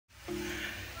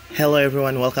Hello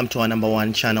everyone, welcome to our number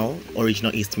one channel,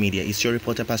 Original East Media. It's your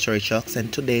reporter Pastor Chucks,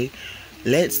 and today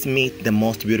let's meet the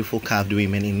most beautiful curved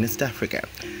women in East Africa.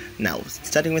 Now,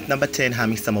 starting with number 10,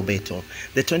 Hamisa Mobeto.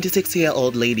 The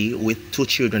 26-year-old lady with two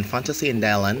children, Fantasy and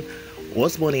Dylan,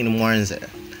 was born in Mwanza.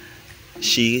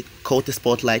 She caught the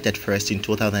spotlight at first in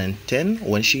 2010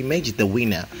 when she made the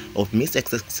winner of Miss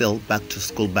XXL Back to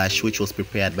School Bash, which was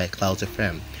prepared by Clouds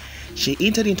FM. She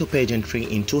entered into pageantry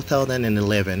in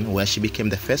 2011, where she became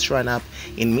the first runner-up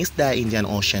in Miss Dar Indian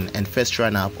Ocean and first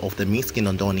runner-up of the Miss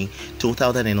Kinondoni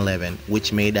 2011,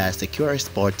 which made her secure a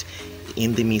spot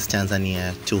in the Miss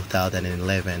Tanzania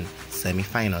 2011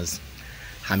 semi-finals.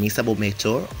 Hamisa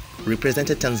Mobeto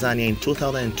represented Tanzania in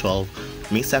 2012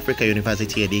 Miss Africa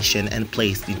University edition and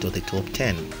placed into the top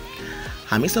 10.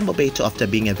 Hamisa Mobeto, after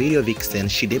being a video vixen,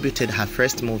 she debuted her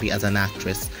first movie as an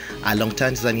actress along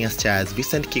Tanzania stars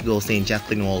Vincent Kigosi and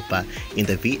Jacqueline Wolper in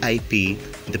the VIP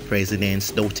The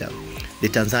President's Daughter. The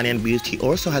Tanzanian beauty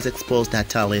also has exposed her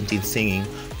talent in singing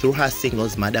through her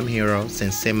singles Madam Hero,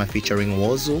 Sensema featuring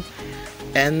Wozu,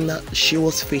 and she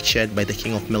was featured by the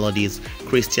King of Melodies,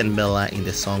 Christian Bella, in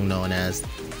the song known as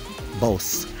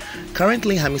Boss.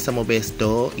 Currently, Hamisa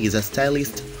Mobeto is a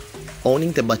stylist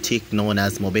owning the boutique known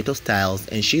as Mobeto Styles,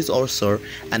 and she's also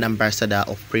an ambassador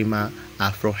of Prima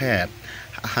Afro Hair.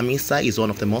 Hamisa is one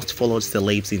of the most followed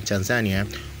celebs in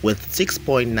Tanzania with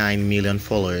 6.9 million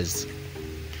followers.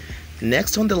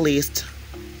 Next on the list,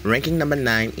 ranking number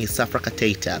 9, is Safra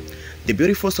Kateita. The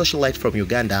beautiful socialite from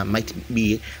Uganda might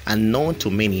be unknown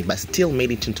to many, but still made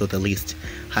it into the list.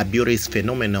 Her beauty is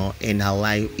phenomenal and her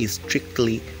life is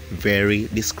strictly very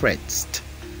discreet.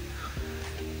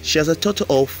 She has a total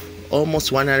of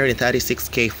almost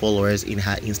 136k followers in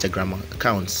her Instagram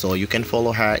account, so you can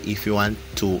follow her if you want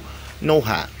to know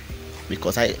her,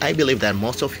 because I believe that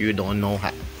most of you don't know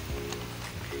her.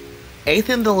 8th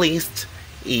in the list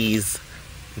is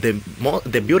the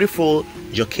beautiful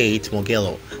Jokate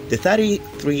Mogelo. The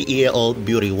 33-year-old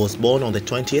beauty was born on the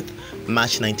 20th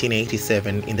March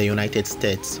 1987 in the United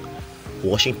States,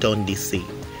 Washington, D.C.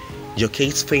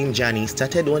 Jokate's fame journey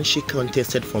started when she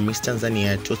contested for Miss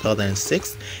Tanzania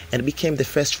 2006 and became the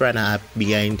first runner-up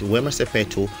behind Wema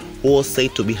Sepetu, who was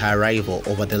said to be her rival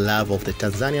over the love of the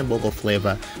Tanzanian bongo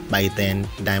flavor by then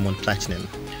Diamond Platinum.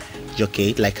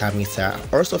 Jokate, like Hamisa,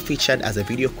 also featured as a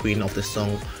video queen of the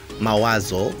song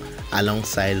Mawazo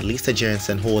alongside Lisa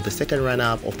Jensen, who was the second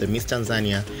runner-up of the Miss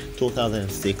Tanzania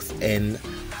 2006, and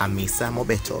Hamisa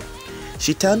Mobeto.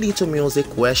 She turned into music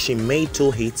where she made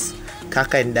two hits,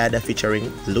 Kaka and Dada featuring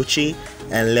Lucci,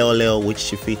 and Leo Leo, which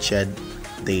she featured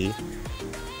the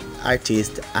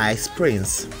artist Ice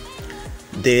Prince.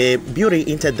 The beauty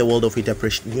entered the world of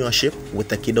entrepreneurship with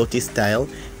the Kidoti style,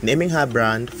 naming her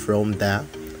brand from the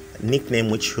nickname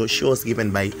which she was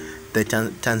given by the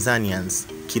Tanzanians,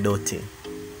 Kidoti.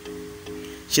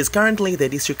 She is currently the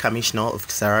District Commissioner of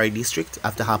Sarari District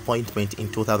after her appointment in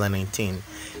 2019.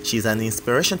 She is an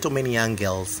inspiration to many young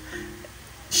girls.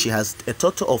 She has a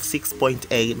total of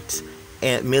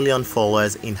 6.8 million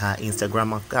followers in her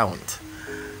Instagram account.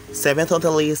 7th on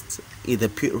the list is the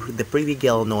pretty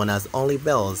girl known as Only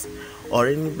Bells.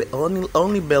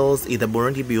 Only Bells is the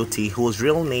Burundi beauty whose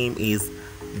real name is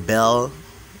Belle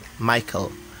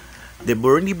Michael. The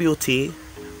Burundi beauty,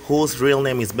 whose real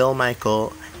name is Belle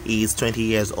Michael, is 20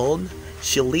 years old.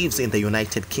 She lives in the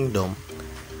United Kingdom.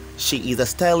 She is a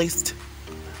stylist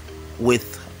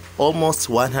with almost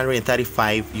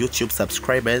 135 YouTube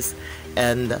subscribers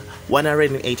and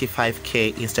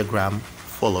 185k Instagram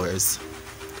followers.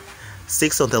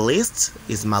 6th on the list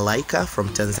is Malaika from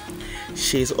Tanzania.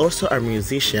 She is also a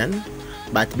musician,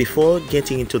 but before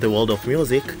getting into the world of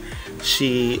music,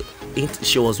 she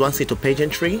was once into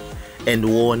pageantry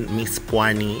and won Miss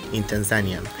Pwani in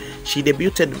Tanzania. She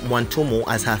debuted Mwantumu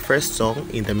as her first song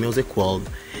in the music world.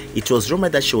 It was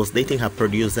rumored that she was dating her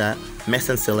producer,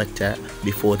 Mason Selector,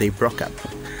 before they broke up.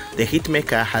 The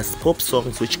hitmaker has pop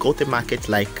songs which caught the market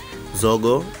like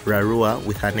Zogo, Rarua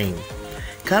with her name.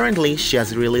 Currently, she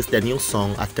has released a new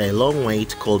song after a long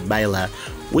wait called Baila,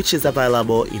 which is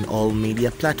available in all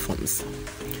media platforms.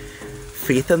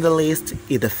 5th on the list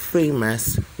is the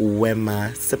famous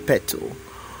Wema Sepetu.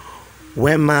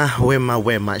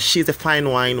 Wema. She's a fine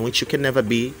wine which you can never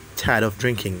be tired of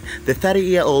drinking. The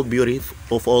 30-year-old beauty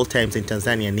of all times in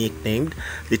Tanzania, nicknamed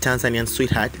the Tanzanian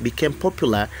Sweetheart, became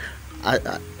popular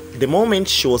the moment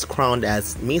she was crowned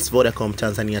as Miss Vodacom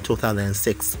Tanzania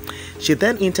 2006. She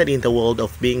then entered in the world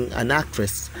of being an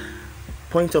actress,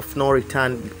 Point of No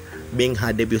Return being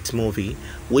her debut movie,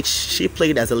 which she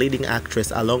played as a leading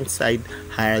actress alongside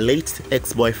her late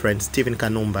ex-boyfriend Stephen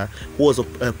Kanumba, who was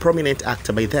a prominent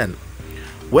actor by then.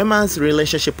 Wema's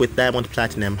relationship with Diamond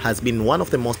Platinum has been one of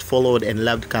the most followed and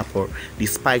loved couple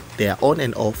despite their on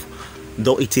and off,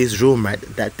 though it is rumored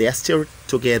that they are still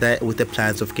together with the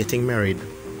plans of getting married.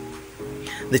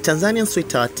 The Tanzanian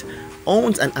sweetheart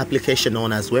owns an application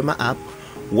known as Wema App,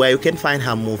 where you can find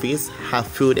her movies, her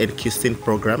food and cuisine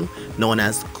program known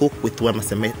as Cook with Wema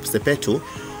Sepetu,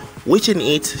 which in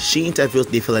it she interviews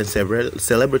different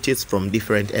celebrities from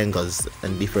different angles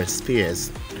and different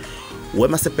spheres.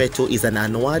 Wema Sepetu is an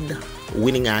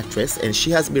award-winning actress, and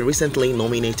she has been recently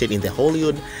nominated in the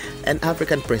Hollywood and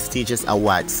African prestigious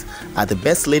awards as the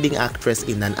best leading actress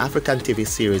in an African TV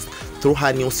series through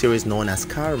her new series known as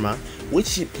Karma, which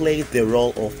she played the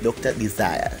role of Dr.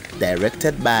 Desire,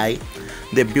 directed by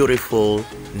the beautiful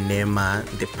Neema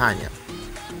Depanya.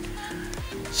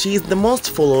 She is the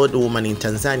most followed woman in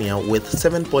Tanzania with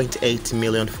 7.8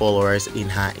 million followers in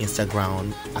her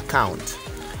Instagram account.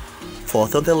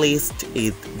 Fourth on the list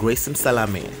is Grace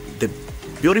Msalame. The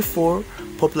beautiful,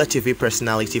 popular TV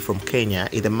personality from Kenya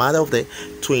is the mother of the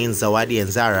twins Zawadi and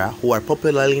Zara, who are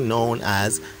popularly known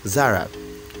as Zara,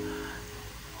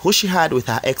 who she had with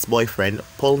her ex-boyfriend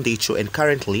Paul Ndichu, and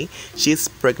currently she is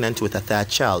pregnant with a third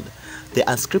child. The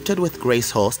Unscripted with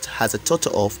Grace host has a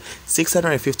total of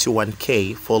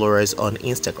 651k followers on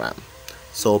Instagram,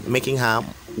 so making her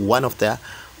one of the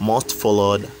most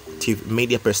followed TV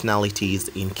media personalities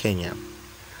in Kenya.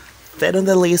 Third on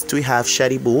the list, we have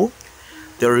Shadibu.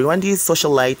 The Rwandese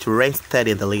socialite ranks third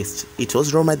in the list. It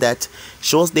was rumored that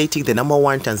she was dating the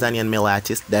 #1 Tanzanian male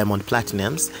artist Diamond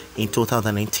Platnumz in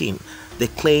 2019, the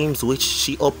claims which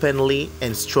she openly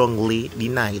and strongly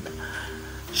denied.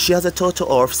 She has a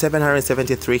total of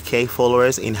 773k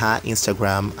followers in her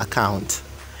Instagram account.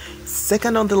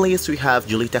 Second on the list, we have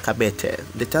Julita Kabete.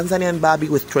 The Tanzanian Barbie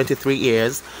with 23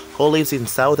 years who lives in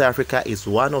South Africa is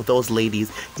one of those ladies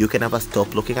you can never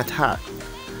stop looking at her.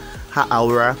 Her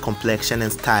aura, complexion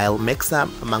and style makes her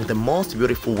among the most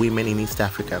beautiful women in East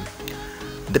Africa.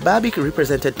 The Barbie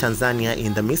represented Tanzania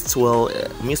in the Miss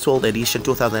World edition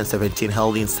 2017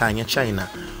 held in Sanya, China,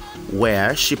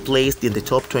 where she placed in the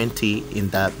top 20 in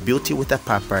the Beauty with a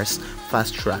Purpose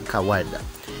Fast Track Award.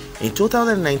 In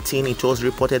 2019, it was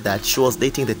reported that she was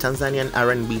dating the Tanzanian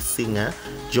R&B singer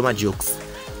Juma Jux,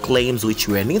 claims which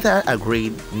were neither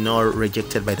agreed nor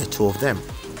rejected by the two of them.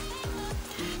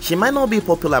 She might not be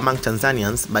popular among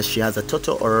Tanzanians, but she has a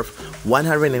total of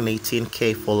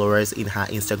 118k followers in her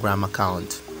Instagram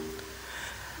account.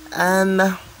 And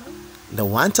the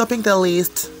one topping the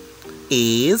list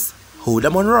is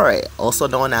Huda Monroe, also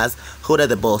known as Huda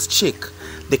the Boss Chick.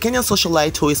 The Kenyan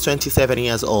socialite, who is 27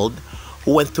 years old,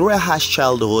 who went through a harsh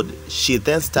childhood. She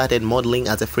then started modeling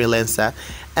as a freelancer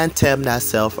and termed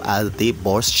herself as the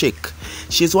Boss Chick.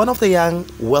 She is one of the young,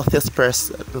 wealthiest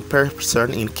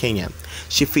person in Kenya.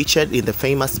 She featured in the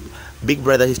famous Big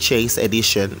Brother Chase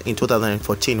edition in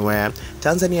 2014, where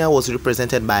Tanzania was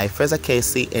represented by Feza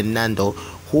Casey and Nando,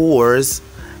 who was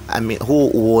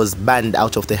banned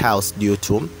out of the house due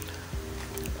to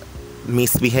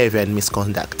misbehavior and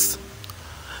misconduct.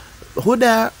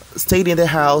 Huda stayed in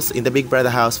the Big Brother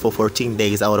house for 14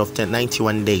 days out of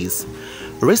 91 days.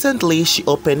 Recently, she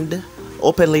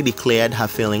openly declared her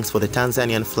feelings for the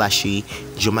Tanzanian flashy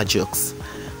Juma Jux.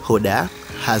 Huda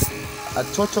has a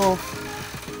total of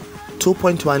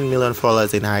 2.1 million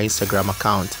followers in her Instagram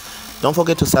account. Don't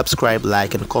forget to subscribe,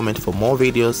 like and comment for more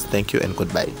videos. Thank you and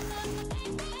goodbye.